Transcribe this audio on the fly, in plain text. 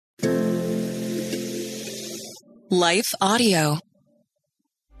Life Audio.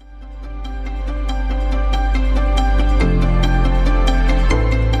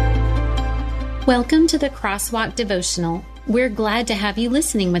 Welcome to the Crosswalk Devotional. We're glad to have you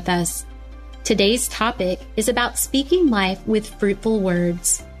listening with us. Today's topic is about speaking life with fruitful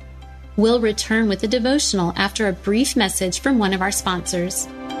words. We'll return with the devotional after a brief message from one of our sponsors.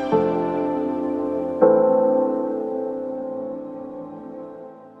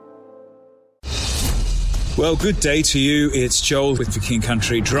 Well, good day to you. It's Joel with The King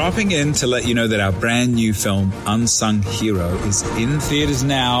Country, dropping in to let you know that our brand new film, Unsung Hero, is in theaters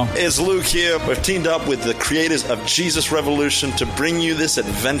now. It's Luke here. We've teamed up with the creators of Jesus Revolution to bring you this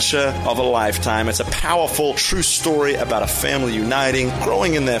adventure of a lifetime. It's a powerful, true story about a family uniting,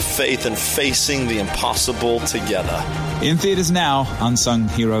 growing in their faith, and facing the impossible together. In theaters now,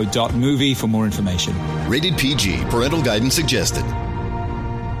 unsunghero.movie for more information. Rated PG. Parental guidance suggested.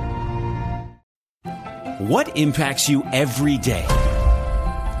 What impacts you every day?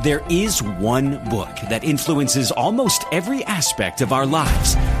 There is one book that influences almost every aspect of our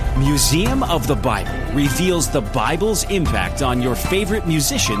lives. Museum of the Bible reveals the Bible's impact on your favorite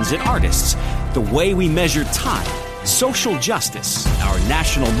musicians and artists, the way we measure time, social justice, our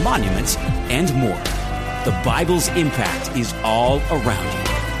national monuments, and more. The Bible's impact is all around you.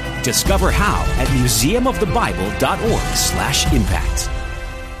 Discover how at museumofthebible.org/impact.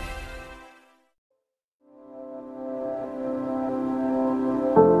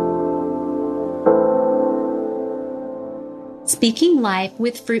 Speaking Life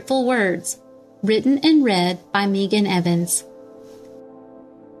with Fruitful Words, written and read by Megan Evans.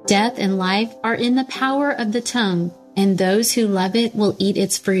 Death and life are in the power of the tongue, and those who love it will eat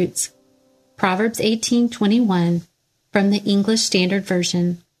its fruits. Proverbs 18:21 from the English Standard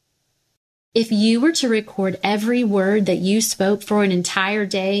Version. If you were to record every word that you spoke for an entire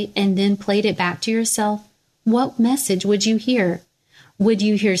day and then played it back to yourself, what message would you hear? Would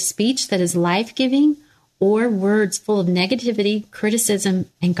you hear speech that is life-giving, or words full of negativity, criticism,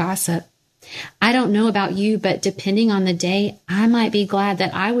 and gossip? I don't know about you, but depending on the day, I might be glad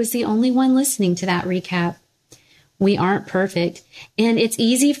that I was the only one listening to that recap. We aren't perfect, and it's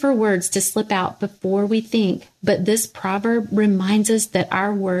easy for words to slip out before we think, but this proverb reminds us that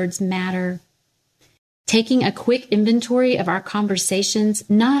our words matter. Taking a quick inventory of our conversations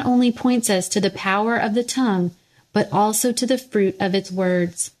not only points us to the power of the tongue, but also to the fruit of its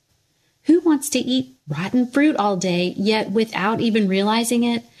words. Who wants to eat rotten fruit all day, yet without even realizing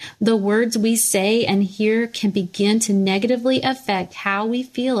it, the words we say and hear can begin to negatively affect how we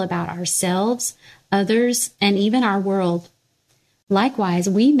feel about ourselves, others, and even our world. Likewise,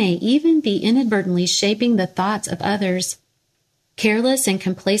 we may even be inadvertently shaping the thoughts of others. Careless and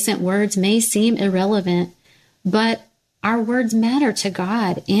complacent words may seem irrelevant, but our words matter to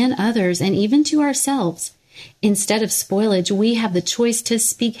God and others and even to ourselves. Instead of spoilage, we have the choice to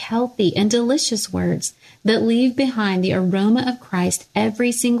speak healthy and delicious words that leave behind the aroma of Christ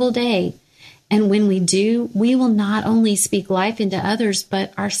every single day. And when we do, we will not only speak life into others,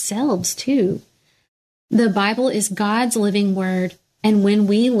 but ourselves too. The Bible is God's living word, and when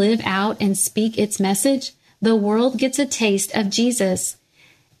we live out and speak its message, the world gets a taste of Jesus.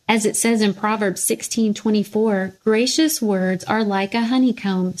 As it says in Proverbs 16:24, gracious words are like a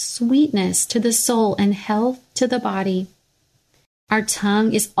honeycomb, sweetness to the soul and health to the body. Our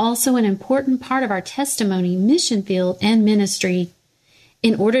tongue is also an important part of our testimony, mission field, and ministry.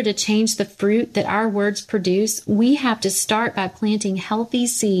 In order to change the fruit that our words produce, we have to start by planting healthy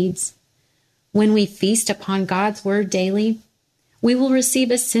seeds. When we feast upon God's word daily, we will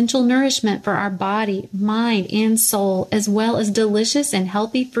receive essential nourishment for our body, mind, and soul, as well as delicious and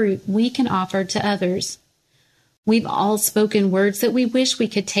healthy fruit we can offer to others. We've all spoken words that we wish we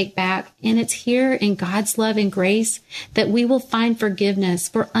could take back, and it's here in God's love and grace that we will find forgiveness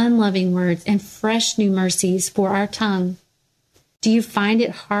for unloving words and fresh new mercies for our tongue. Do you find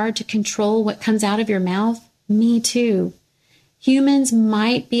it hard to control what comes out of your mouth? Me too. Humans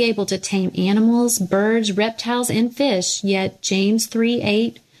might be able to tame animals, birds, reptiles, and fish, yet James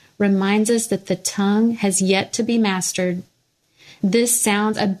 3:8 reminds us that the tongue has yet to be mastered. This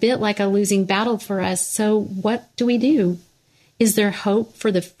sounds a bit like a losing battle for us, so what do? Is there hope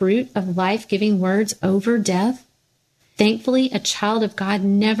for the fruit of life-giving words over death? Thankfully, a child of God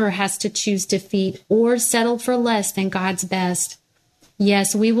never has to choose defeat or settle for less than God's best.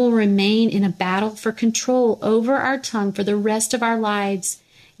 Yes, we will remain in a battle for control over our tongue for the rest of our lives.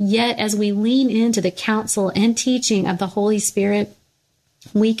 Yet, as we lean into the counsel and teaching of the Holy Spirit,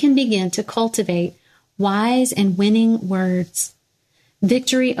 we can begin to cultivate wise and winning words.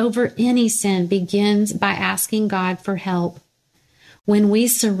 Victory over any sin begins by asking God for help. When we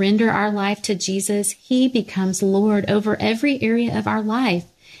surrender our life to Jesus, He becomes Lord over every area of our life,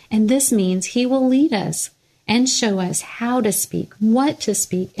 and this means He will lead us and show us how to speak, what to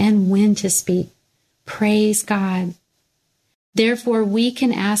speak, and when to speak. Praise God. Therefore, we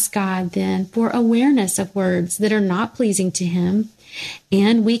can ask God then for awareness of words that are not pleasing to Him,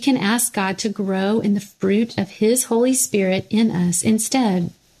 and we can ask God to grow in the fruit of His Holy Spirit in us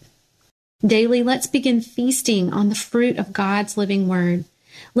instead. Daily, let's begin feasting on the fruit of God's living Word.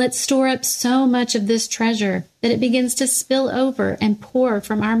 Let's store up so much of this treasure that it begins to spill over and pour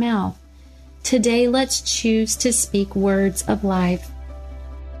from our mouth. Today, let's choose to speak words of life,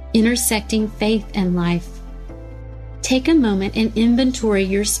 intersecting faith and life. Take a moment and inventory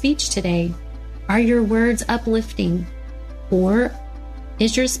your speech today. Are your words uplifting? Or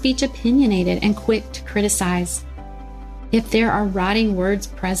is your speech opinionated and quick to criticize? If there are rotting words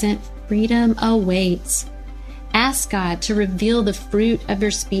present, freedom awaits. Ask God to reveal the fruit of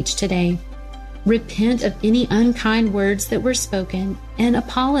your speech today. Repent of any unkind words that were spoken and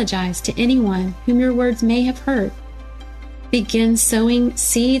apologize to anyone whom your words may have hurt. Begin sowing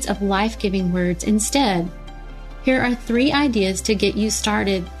seeds of life-giving words instead. Here are 3 ideas to get you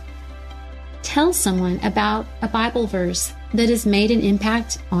started. Tell someone about a Bible verse that has made an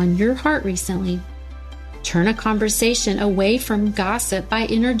impact on your heart recently. Turn a conversation away from gossip by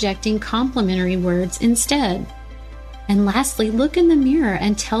interjecting complimentary words instead. And lastly, look in the mirror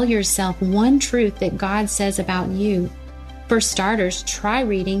and tell yourself one truth that God says about you. For starters, try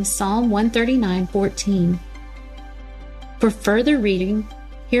reading Psalm 139:14. For further reading,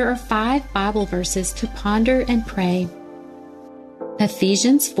 here are 5 Bible verses to ponder and pray.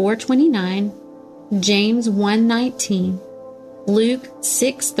 Ephesians 4:29, James 1:19, Luke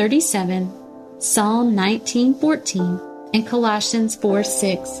 6:37, Psalm 19:14, and Colossians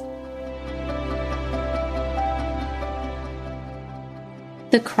 4:6.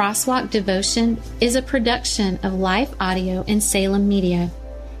 The Crosswalk Devotion is a production of Life Audio and Salem Media.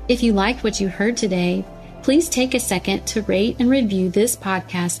 If you liked what you heard today, please take a second to rate and review this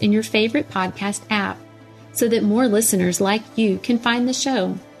podcast in your favorite podcast app so that more listeners like you can find the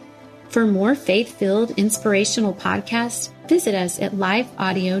show. For more faith-filled, inspirational podcasts, visit us at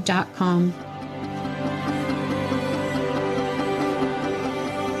lifeaudio.com.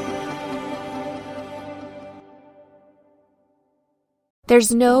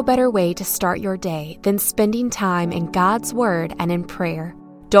 There's no better way to start your day than spending time in God's Word and in prayer.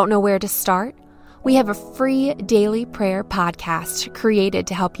 Don't know where to start? We have a free daily prayer podcast created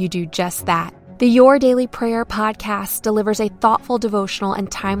to help you do just that. The Your Daily Prayer podcast delivers a thoughtful devotional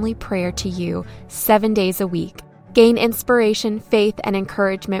and timely prayer to you 7 days a week. Gain inspiration, faith, and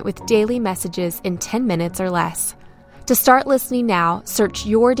encouragement with daily messages in 10 minutes or less. To start listening now, search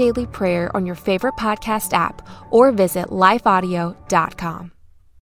Your Daily Prayer on your favorite podcast app or visit lifeaudio.com.